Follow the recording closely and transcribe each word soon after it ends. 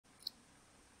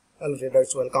Hello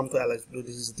traders, welcome to Alicblue.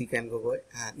 This is Deep and Gogoi,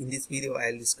 and in this video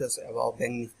I'll discuss about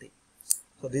Bank Nifty.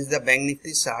 So this is the Bank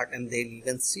Nifty chart, and then you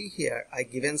can see here I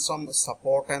given some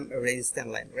support and resistance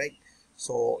line, right?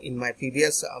 So in my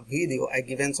previous video I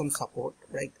given some support,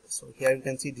 right? So here you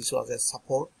can see this was a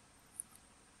support,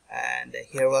 and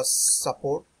here was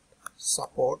support,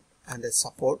 and a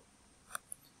support,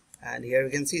 and here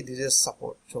you can see this is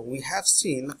support. So we have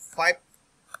seen 5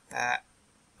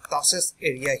 tosses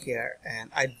area here,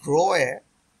 and I draw a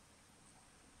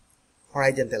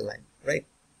horizontal line, right?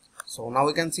 So now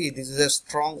we can see this is a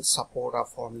strong support of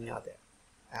forming are there.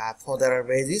 For the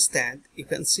resistance, you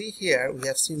can see here we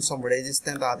have seen some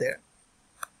resistance are there,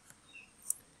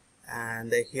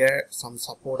 and here some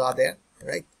support are there,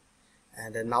 right?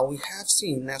 And now we have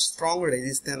seen a strong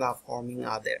resistance of forming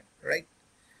are there, right?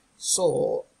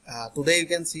 So today you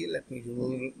can see, let me do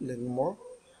a little more.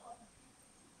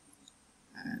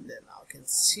 And then now you can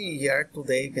see here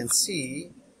today you can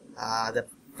see the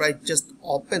price just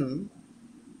opened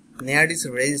near this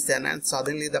resistance, and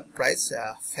suddenly the price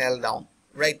fell down,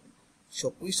 right? So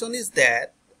question is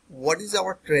that what is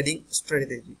our trading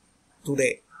strategy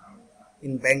today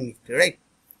in Bank Nifty, right?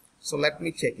 So let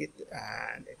me check it,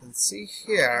 and you can see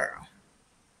here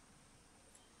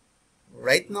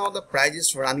right now the price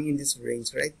is running in this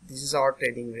range, right? This is our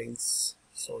trading range.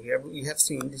 So here we have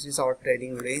seen this is our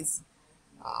trading range.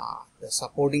 The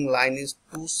supporting line is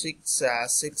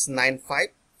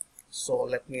 26695. So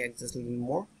let me adjust a little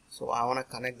more. So I want to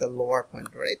connect the lower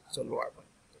point, right? So lower point.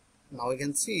 Now you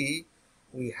can see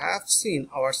we have seen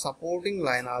our supporting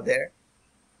line are there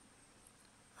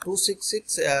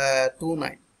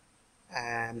 26629,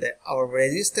 and our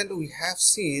resistance we have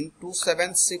seen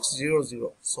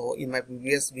 27600. So in my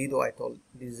previous video I told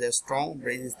this is a strong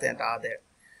resistance are there,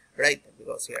 right?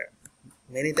 Because here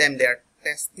many times they are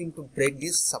testing to break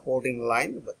this supporting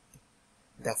line, but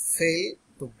they fail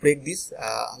to break this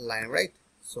line, right?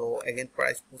 So again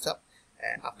price push up,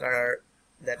 and after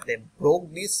that they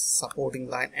broke this supporting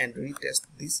line and retest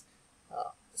this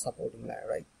supporting line,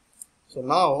 right? So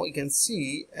now you can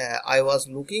see I was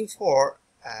looking for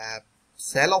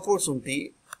sell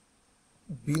opportunity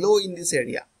below in this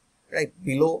area, right?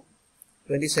 Below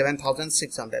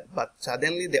 27,600, but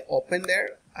suddenly they open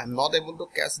there. I'm not able to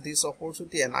catch this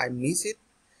opportunity and I miss it,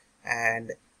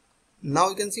 and now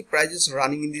you can see price is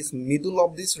running in this middle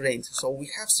of this range. So we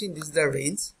have seen this is the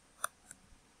range.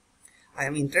 I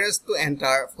am interested to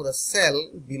enter for the sell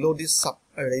below this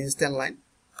resistance line,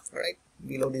 right?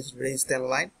 Below this resistance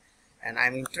line, and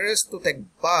I'm interested to take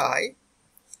buy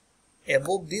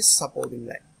above this supporting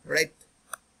line, right?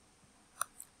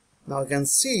 Now you can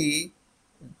see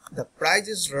the price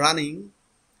is running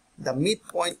the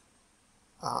midpoint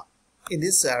in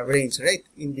this range, right?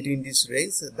 In between this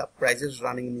range the price is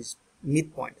running in this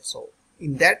midpoint. So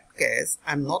in that case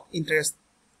I'm not interested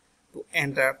to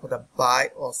enter for the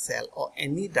buy or sell or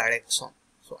any direction.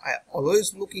 So I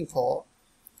always looking for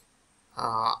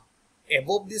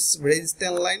above this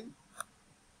resistance line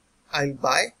I'll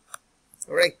buy,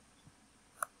 right?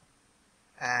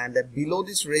 And below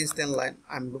this resistance line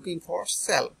I'm looking for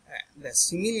sell. And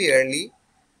similarly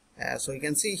so you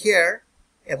can see here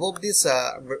above this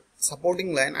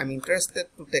supporting line I'm interested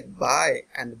to take buy,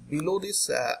 and below this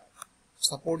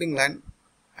supporting line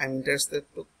I'm interested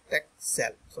to take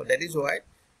sell. So that is why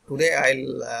today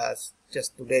I'll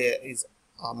just today is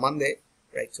Monday,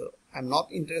 right? So I'm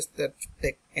not interested to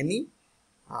take any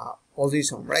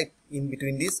position, right, in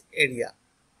between this area,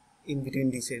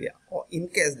 or in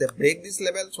case they break this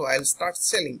level, so I'll start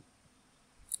selling.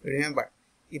 Remember,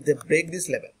 if they break this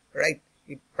level, right,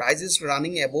 if price is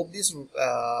running above this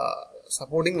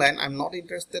supporting line, I'm not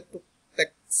interested to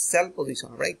take sell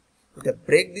position, right? If they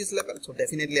break this level, so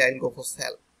definitely I'll go for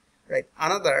sell, right?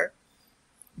 Another,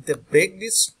 if they break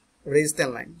this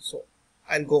resistance line, so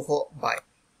I'll go for buy,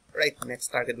 right? Next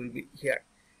target will be here,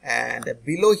 and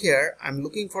below here I'm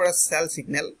looking for a sell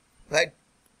signal, right?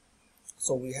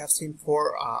 So we have seen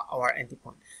for our entry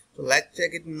point. So let's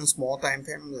check it in a small time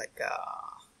frame, like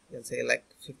you can say like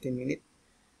 15 minutes.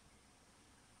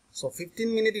 So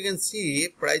 15 minutes you can see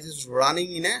price is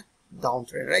running in a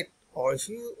downtrend, right? Or if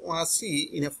you want to see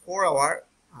in a 4 hour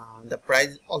the price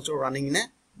is also running in a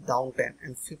downtrend,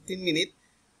 and 15 minutes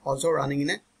also running in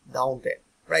a downtrend,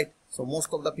 right? So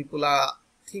most of the people are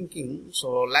thinking,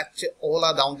 so let's check all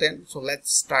are downtrend, so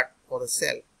let's start for the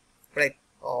sell, right?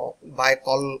 Or buy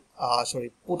call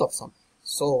put option.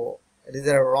 So it is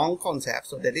a wrong concept.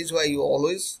 So that is why you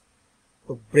always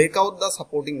to break out the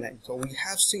supporting line. So we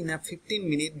have seen a 15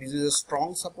 minute this is a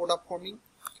strong support up for me,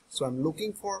 so I'm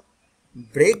looking for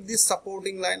break this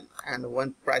supporting line, and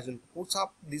when price will push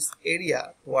up this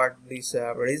area toward this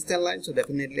resistance line, so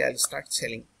definitely I'll start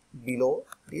selling below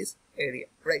this area,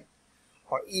 right?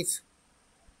 Or if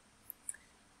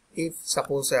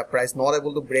suppose price not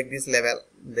able to break this level,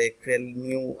 they create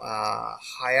new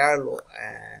higher low,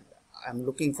 and I'm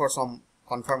looking for some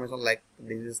confirmation like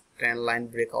this is trend line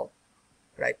breakout,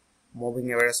 right?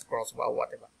 Moving average crossbar,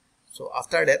 whatever. So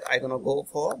after that I'm gonna go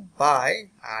for buy.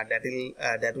 That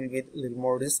will be a little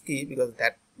more risky because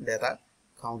that are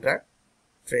counter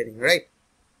trading, right?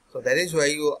 So that is why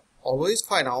you always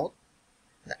find out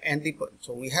the entry point.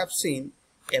 So we have seen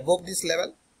above this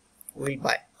level we'll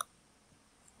buy.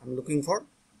 I'm looking for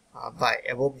buy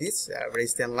above this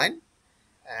resistance line,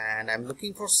 and I'm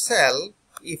looking for sell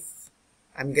if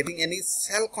I'm getting any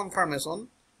sell confirmation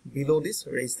below this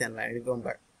resistance line.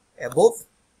 Remember, above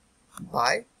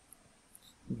buy,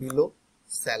 below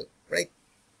sell, right?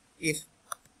 If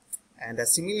and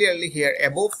similarly here,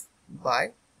 above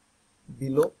buy,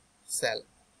 below sell,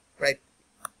 right?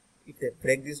 If they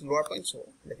break this lower point, so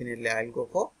definitely I'll go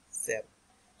for sell.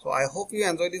 So I hope you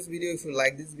enjoyed this video. If you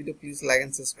like this video, please like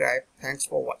and subscribe. Thanks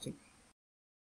for watching.